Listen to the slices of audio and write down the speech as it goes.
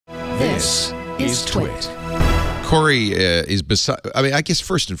This is TWiT. Cory is I mean, I guess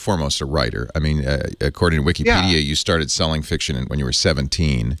first and foremost a writer. I mean, according to Wikipedia, you started selling fiction when you were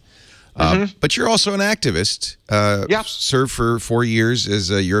 17. But you're also an activist. Served for 4 years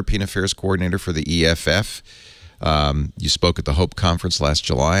as a European Affairs Coordinator for the EFF. You spoke at the Hope Conference last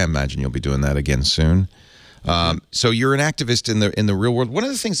July. I imagine you'll be doing that again soon. So you're an activist in the real world. One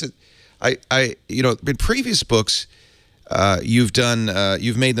of the things that in previous books, you've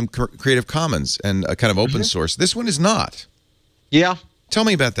made them Creative Commons and a kind of open source. This one is not. Yeah. Tell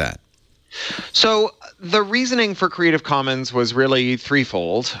me about that. So the reasoning for Creative Commons was really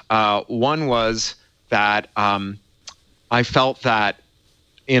threefold. One was that I felt that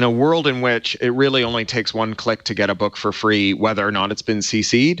in a world in which it really only takes one click to get a book for free, whether or not it's been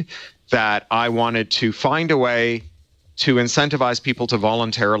CC'd, that I wanted to find a way to incentivize people to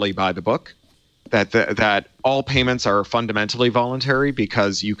voluntarily buy the book. That all payments are fundamentally voluntary,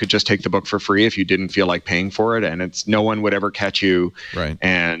 because you could just take the book for free if you didn't feel like paying for it, and no one would ever catch you. Right.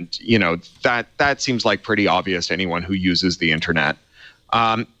 And that seems like pretty obvious to anyone who uses the internet.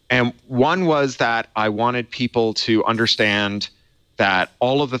 And one was that I wanted people to understand that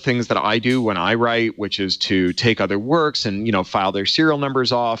all of the things that I do when I write, which is to take other works and file their serial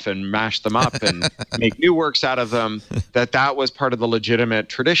numbers off and mash them up and make new works out of them, that was part of the legitimate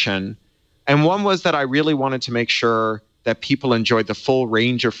tradition. And one was that I really wanted to make sure that people enjoyed the full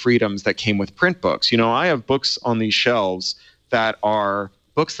range of freedoms that came with print books. I have books on these shelves that are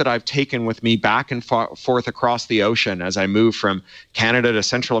books that I've taken with me back and forth across the ocean as I move from Canada to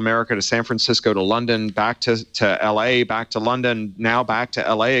Central America to San Francisco to London, back to LA, back to London, now back to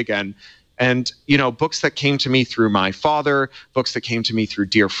LA again. And, books that came to me through my father, books that came to me through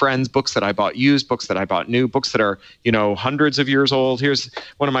dear friends, books that I bought used, books that I bought new, books that are, hundreds of years old. Here's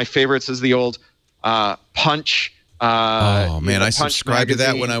one of my favorites is the old Punch. Oh, man, I Punch subscribed magazine.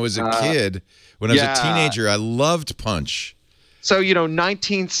 to that when I was a kid. When I was a teenager, I loved Punch. So,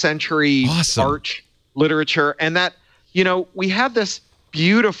 19th century art literature. And that, we have this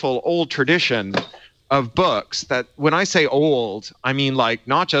beautiful old tradition of books that, when I say old, I mean like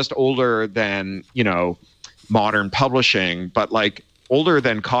not just older than, modern publishing, but like older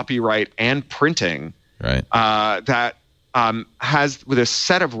than copyright and printing. Right. That has with a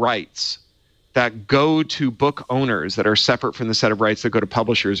set of rights that go to book owners that are separate from the set of rights that go to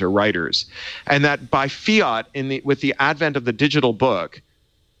publishers or writers. And that by fiat, with the advent of the digital book,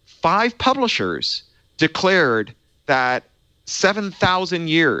 5 publishers declared that 7,000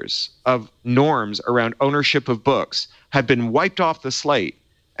 years of norms around ownership of books had been wiped off the slate,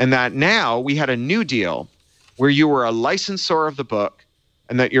 and that now we had a new deal where you were a licensor of the book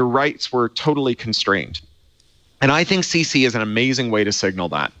and that your rights were totally constrained. And I think CC is an amazing way to signal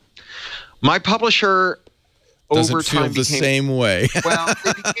that. My publisher doesn't feel the same way. Well,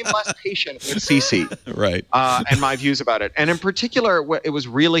 they became less patient with CC. Right. And my views about it. And in particular, it was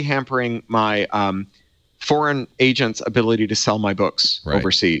really hampering my foreign agents' ability to sell my books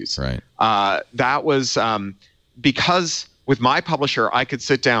overseas. Right. That was because with my publisher, I could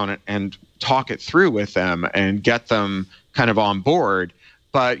sit down and talk it through with them and get them kind of on board.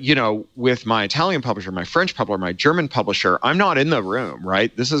 But, with my Italian publisher, my French publisher, my German publisher, I'm not in the room,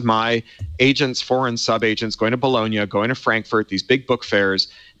 right? This is my agents, foreign sub-agents going to Bologna, going to Frankfurt, these big book fairs,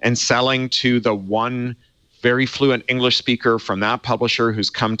 and selling to the one very fluent English speaker from that publisher who's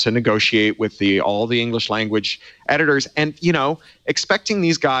come to negotiate with all the English language editors. And, expecting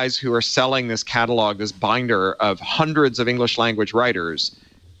these guys who are selling this catalog, this binder of hundreds of English language writers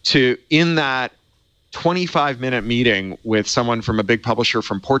to, in that 25-minute meeting with someone from a big publisher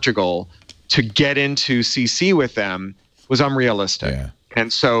from Portugal, to get into CC with them was unrealistic. Yeah.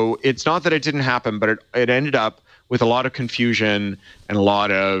 And so it's not that it didn't happen, but it ended up with a lot of confusion and a lot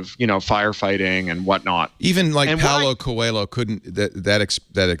of, firefighting and whatnot. Even like Paulo Coelho couldn't,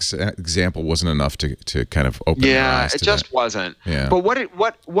 that example wasn't enough to kind of open their eyes to it just wasn't. Yeah. But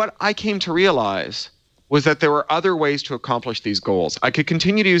what I came to realize was that there were other ways to accomplish these goals. I could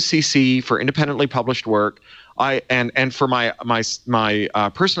continue to use CC for independently published work, and for my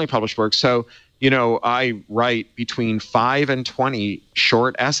personally published work. So, I write between 5 and 20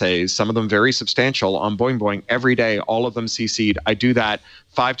 short essays, some of them very substantial, on Boing Boing every day, all of them CC'd. I do that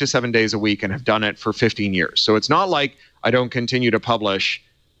 5 to 7 days a week and have done it for 15 years. So it's not like I don't continue to publish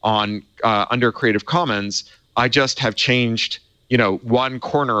on under Creative Commons. I just have changed, one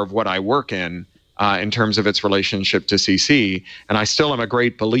corner of what I work in terms of its relationship to CC. And I still am a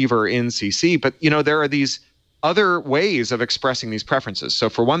great believer in CC, but there are these other ways of expressing these preferences. So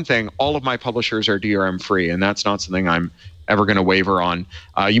for one thing, all of my publishers are DRM free, and that's not something I'm ever going to waver on.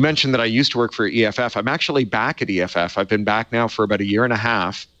 You mentioned that I used to work for EFF. I'm actually back at EFF. I've been back now for about a year and a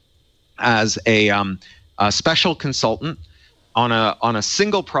half. as a special consultant on a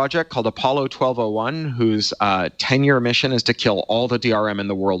single project called Apollo 1201, whose 10-year mission is to kill all the DRM in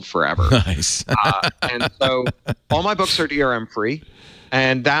the world forever. Nice. And so all my books are DRM free,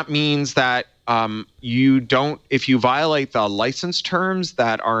 and that means that you don't, if you violate the license terms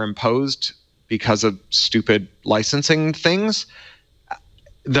that are imposed because of stupid licensing things,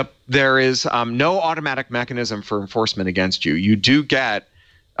 there is no automatic mechanism for enforcement against you. You do get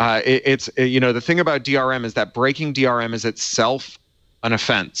the thing about DRM is that breaking DRM is itself an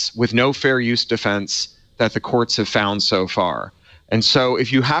offense with no fair use defense that the courts have found so far. And so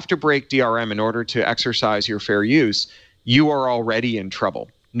if you have to break DRM in order to exercise your fair use, you are already in trouble.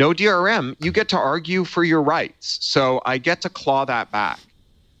 No DRM, you get to argue for your rights. So I get to claw that back.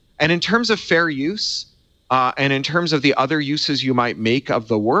 And in terms of fair use, and in terms of the other uses you might make of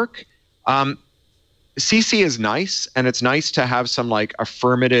the work, CC is nice, and it's nice to have some like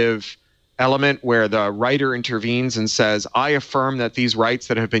affirmative element where the writer intervenes and says, I affirm that these rights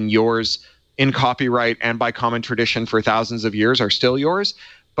that have been yours in copyright and by common tradition for thousands of years are still yours,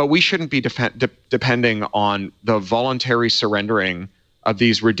 but we shouldn't be depending on the voluntary surrendering of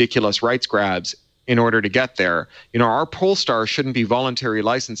these ridiculous rights grabs in order to get there. Our pole star shouldn't be voluntary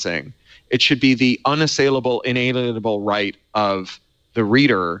licensing. It should be the unassailable, inalienable right of the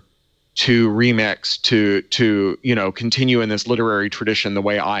reader to remix, to continue in this literary tradition the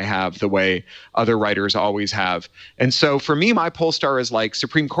way I have, the way other writers always have. And so for me, my pole star is like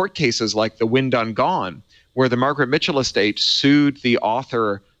Supreme Court cases like The Wind Done Gone, where the Margaret Mitchell estate sued the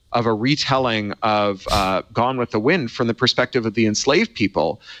author of a retelling of Gone with the Wind from the perspective of the enslaved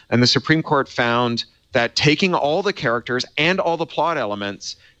people. And the Supreme Court found that taking all the characters and all the plot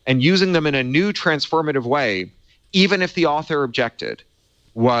elements and using them in a new transformative way, even if the author objected,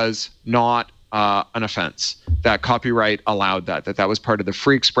 was not an offense, that copyright allowed that was part of the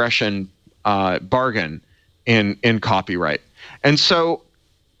free expression bargain in copyright. And so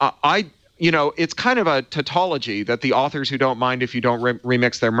it's kind of a tautology that the authors who don't mind if you don't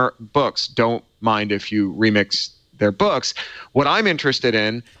remix their books don't mind if you remix their books. What I'm interested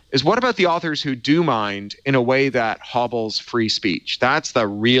in is, what about the authors who do mind in a way that hobbles free speech? That's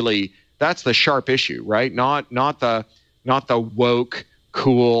the sharp issue, right? Not the woke,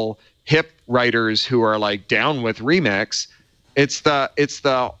 cool, hip writers who are like down with remix. It's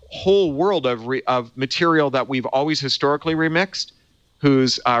the whole world of material that we've always historically remixed,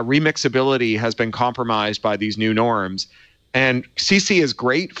 whose remixability has been compromised by these new norms. And CC is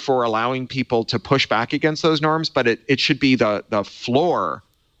great for allowing people to push back against those norms, but it should be the floor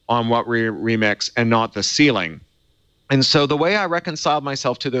on what we remix and not the ceiling. And so the way I reconciled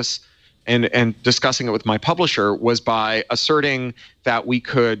myself to this and discussing it with my publisher was by asserting that we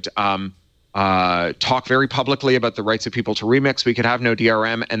could talk very publicly about the rights of people to remix, we could have no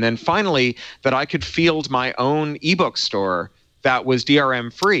DRM, and then finally that I could field my own ebook store that was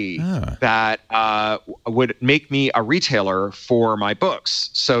DRM free, that would make me a retailer for my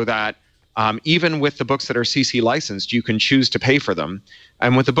books, so that even with the books that are CC licensed, you can choose to pay for them.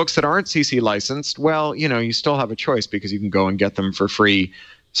 And with the books that aren't CC licensed, well, you still have a choice, because you can go and get them for free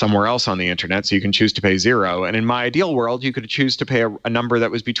somewhere else on the internet, so you can choose to pay $0. And in my ideal world, you could choose to pay a number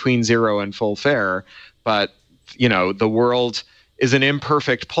that was between $0 and full fare. But, the world is an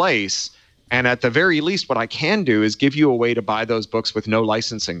imperfect place. And at the very least, what I can do is give you a way to buy those books with no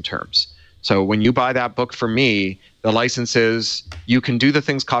licensing terms. So when you buy that book from me, the license is you can do the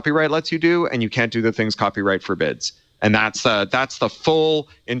things copyright lets you do, and you can't do the things copyright forbids. And that's the full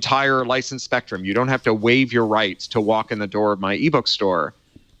entire license spectrum. You don't have to waive your rights to walk in the door of my ebook store.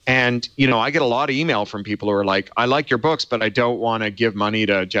 And, I get a lot of email from people who are like, I like your books, but I don't want to give money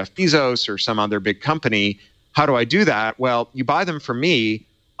to Jeff Bezos or some other big company. How do I do that? Well, you buy them from me.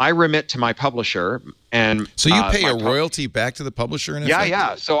 I remit to my publisher, and so you pay a royalty back to the publisher. In effect?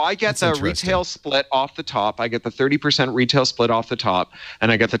 Yeah. So I get the retail split off the top. I get the 30% retail split off the top,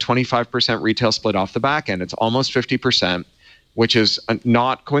 and I get the 25% retail split off the back end. It's almost 50%, which is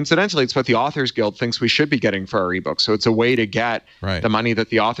not coincidentally, it's what the Authors Guild thinks we should be getting for our ebooks. So it's a way to get the money that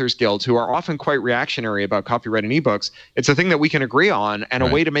the Authors Guild, who are often quite reactionary about copyright and ebooks, it's a thing that we can agree on, and a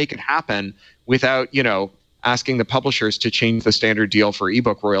way to make it happen without, asking the publishers to change the standard deal for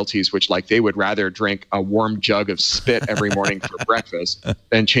ebook royalties, which they would rather drink a warm jug of spit every morning for breakfast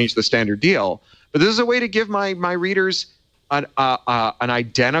than change the standard deal. But this is a way to give my readers an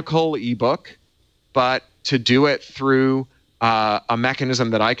identical ebook, but to do it through a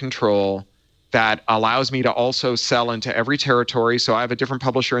mechanism that I control that allows me to also sell into every territory. So I have a different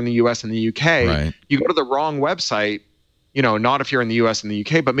publisher in the US and the UK. Right. You go to the wrong website, not if you're in the US and the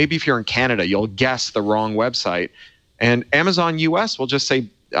UK, but maybe if you're in Canada, you'll guess the wrong website. And Amazon US will just say,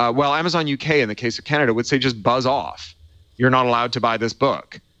 well, Amazon UK in the case of Canada would say just buzz off. You're not allowed to buy this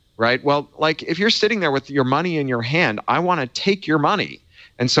book, right? Well, like if you're sitting there with your money in your hand, I want to take your money.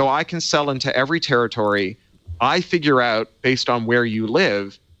 And so I can sell into every territory. I figure out based on where you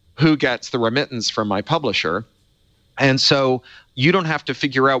live, who gets the remittance from my publisher. And so you don't have to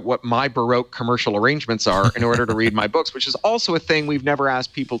figure out what my Baroque commercial arrangements are in order to read my books, which is also a thing we've never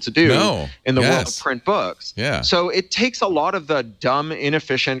asked people to do in the world of print books. Yeah. So it takes a lot of the dumb,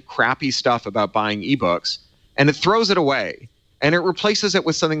 inefficient, crappy stuff about buying ebooks, and it throws it away. And it replaces it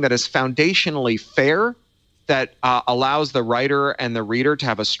with something that is foundationally fair, that allows the writer and the reader to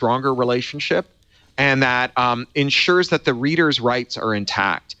have a stronger relationship, and that ensures that the reader's rights are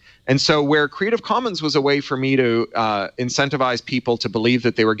intact. And so where Creative Commons was a way for me to incentivize people to believe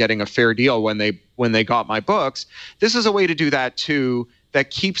that they were getting a fair deal when they got my books, this is a way to do that too,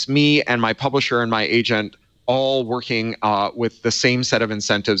 that keeps me and my publisher and my agent all working with the same set of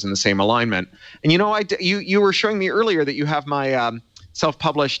incentives and the same alignment. And you were showing me earlier that you have my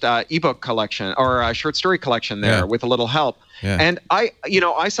self-published ebook collection or short story collection there with a little help. Yeah. And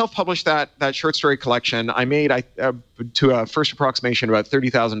I self-published that short story collection. I made to a first approximation about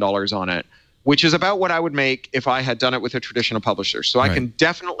 $30,000 on it, which is about what I would make if I had done it with a traditional publisher. So I can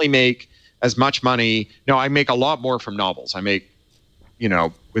definitely make as much money. No, I make a lot more from novels. I make,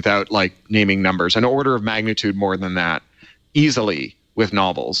 without like naming numbers, an order of magnitude more than that easily with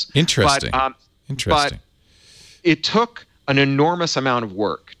novels. Interesting. But it took an enormous amount of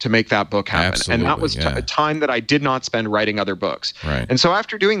work to make that book happen. Absolutely, and that was a time that I did not spend writing other books. Right. And so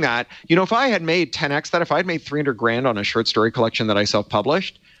after doing that, if I had made 10x that, if I had made 300 grand on a short story collection that I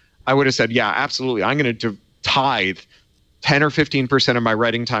self-published, I would have said, yeah, absolutely. I'm going to tithe 10 or 15% of my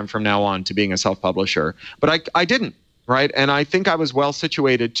writing time from now on to being a self-publisher. But I didn't, right? And I think I was well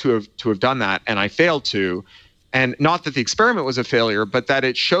situated to have done that, and I failed to. And not that the experiment was a failure, but that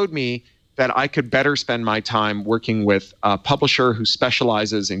it showed me that I could better spend my time working with a publisher who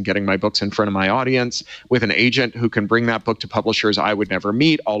specializes in getting my books in front of my audience, with an agent who can bring that book to publishers I would never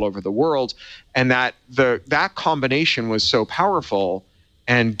meet all over the world. And that combination was so powerful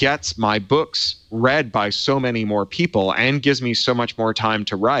and gets my books read by so many more people and gives me so much more time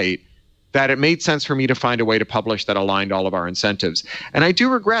to write, that it made sense for me to find a way to publish that aligned all of our incentives. And I do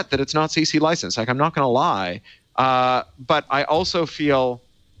regret that it's not CC licensed. Like, I'm not going to lie. But I also feel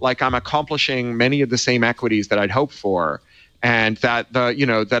like I'm accomplishing many of the same equities that I'd hoped for, and that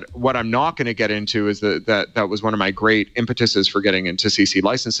that what I'm not going to get into is that was one of my great impetuses for getting into CC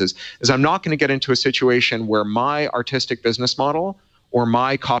licenses, is I'm not going to get into a situation where my artistic business model or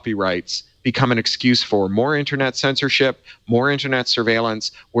my copyrights become an excuse for more internet censorship, more internet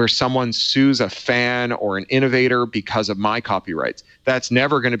surveillance, where someone sues a fan or an innovator because of my copyrights. That's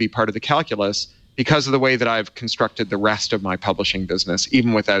never going to be part of the calculus, because of the way that I've constructed the rest of my publishing business,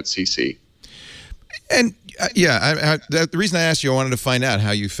 even without CC. And the reason I asked you, I wanted to find out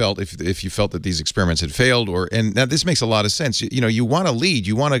how you felt, if you felt that these experiments had failed, and now this makes a lot of sense. You want to lead,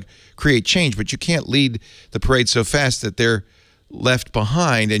 you want to create change, but you can't lead the parade so fast that they're left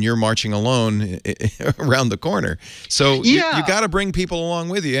behind and you're marching alone around the corner. So you got to bring people along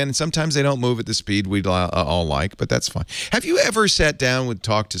with you, and sometimes they don't move at the speed we'd all like, but that's fine. Have you ever sat down and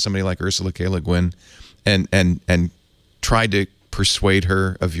talked to somebody like Ursula K. Le Guin and tried to persuade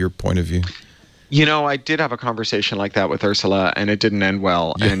her of your point of view? I did have a conversation like that with Ursula, and it didn't end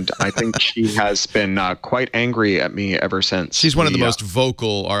well. Yeah. And I think she has been quite angry at me ever since. She's one of the most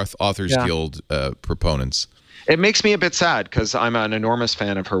vocal Authors Guild proponents. It makes me a bit sad, because I'm an enormous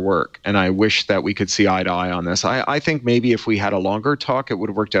fan of her work, and I wish that we could see eye to eye on this. I think maybe if we had a longer talk, it would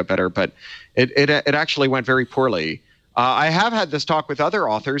have worked out better, but it actually went very poorly. I have had this talk with other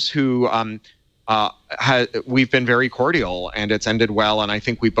authors who we've been very cordial, and it's ended well, and I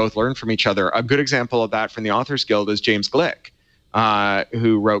think we both learned from each other. A good example of that from the Authors Guild is James Glick,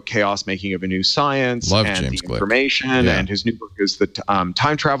 who wrote Chaos: Making of a New Science, Love and James The Glick. Information, and his new book is the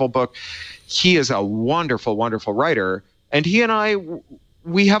time travel book. He is a wonderful, wonderful writer, and he and I,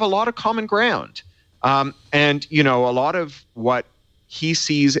 we have a lot of common ground. And a lot of what he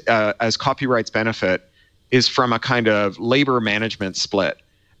sees as copyright's benefit is from a kind of labor management split.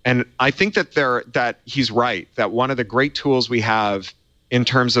 And I think that he's right, that one of the great tools we have in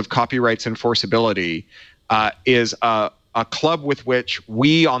terms of copyright's enforceability is a club with which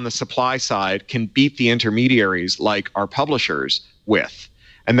we on the supply side can beat the intermediaries like our publishers with.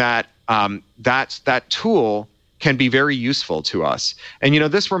 And that tool can be very useful to us. And,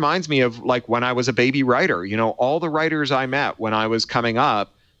 this reminds me of like when I was a baby writer. All the writers I met when I was coming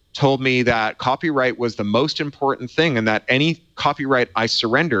up told me that copyright was the most important thing, and that any copyright I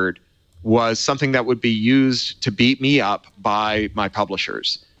surrendered was something that would be used to beat me up by my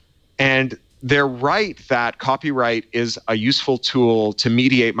publishers. And they're right that copyright is a useful tool to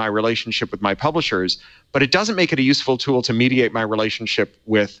mediate my relationship with my publishers, but it doesn't make it a useful tool to mediate my relationship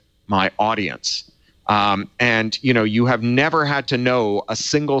with my audience. And you have never had to know a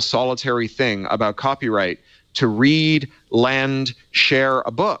single solitary thing about copyright to read, lend, share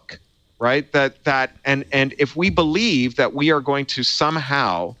a book, right? And if we believe that we are going to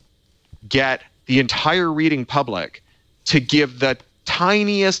somehow get the entire reading public to give the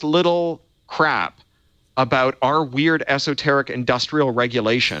tiniest little crap about our weird esoteric industrial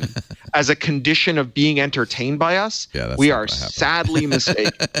regulation as a condition of being entertained by us, we are sadly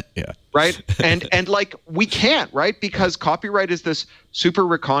mistaken. Right? And like, we can't, right? Because copyright is this super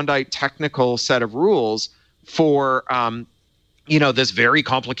recondite technical set of rules for this very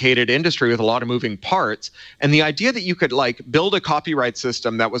complicated industry with a lot of moving parts. And the idea that you could like build a copyright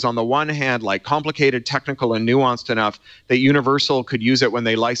system that was on the one hand like complicated, technical, and nuanced enough that Universal could use it when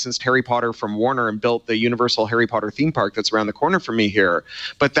they licensed Harry Potter from Warner and built the Universal Harry Potter theme park that's around the corner from me here,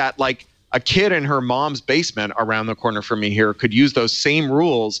 but that like a kid in her mom's basement around the corner from me here could use those same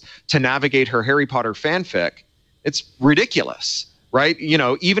rules to navigate her Harry Potter fanfic. It's ridiculous. Right?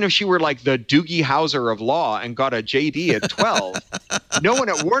 Even if she were like the Doogie Howser of law and got a JD at 12, no one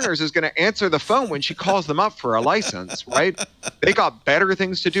at Warner's is going to answer the phone when she calls them up for a license, right? They got better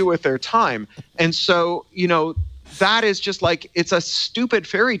things to do with their time. And so, that is just like, it's a stupid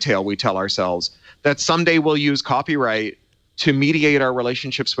fairy tale we tell ourselves that someday we'll use copyright to mediate our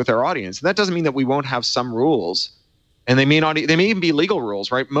relationships with our audience. And that doesn't mean that we won't have some rules. And they may even be legal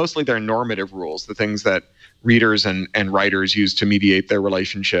rules, right? Mostly they're normative rules, the things that readers and writers use to mediate their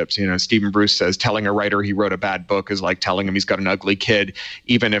relationships. Stephen Bruce says telling a writer he wrote a bad book is like telling him he's got an ugly kid.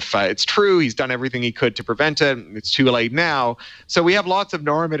 Even if it's true, he's done everything he could to prevent it. It's too late now. So we have lots of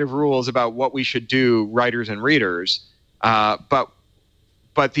normative rules about what we should do, writers and readers. But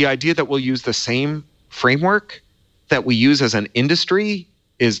the idea that we'll use the same framework that we use as an industry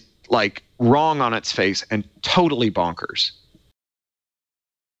is like wrong on its face and totally bonkers.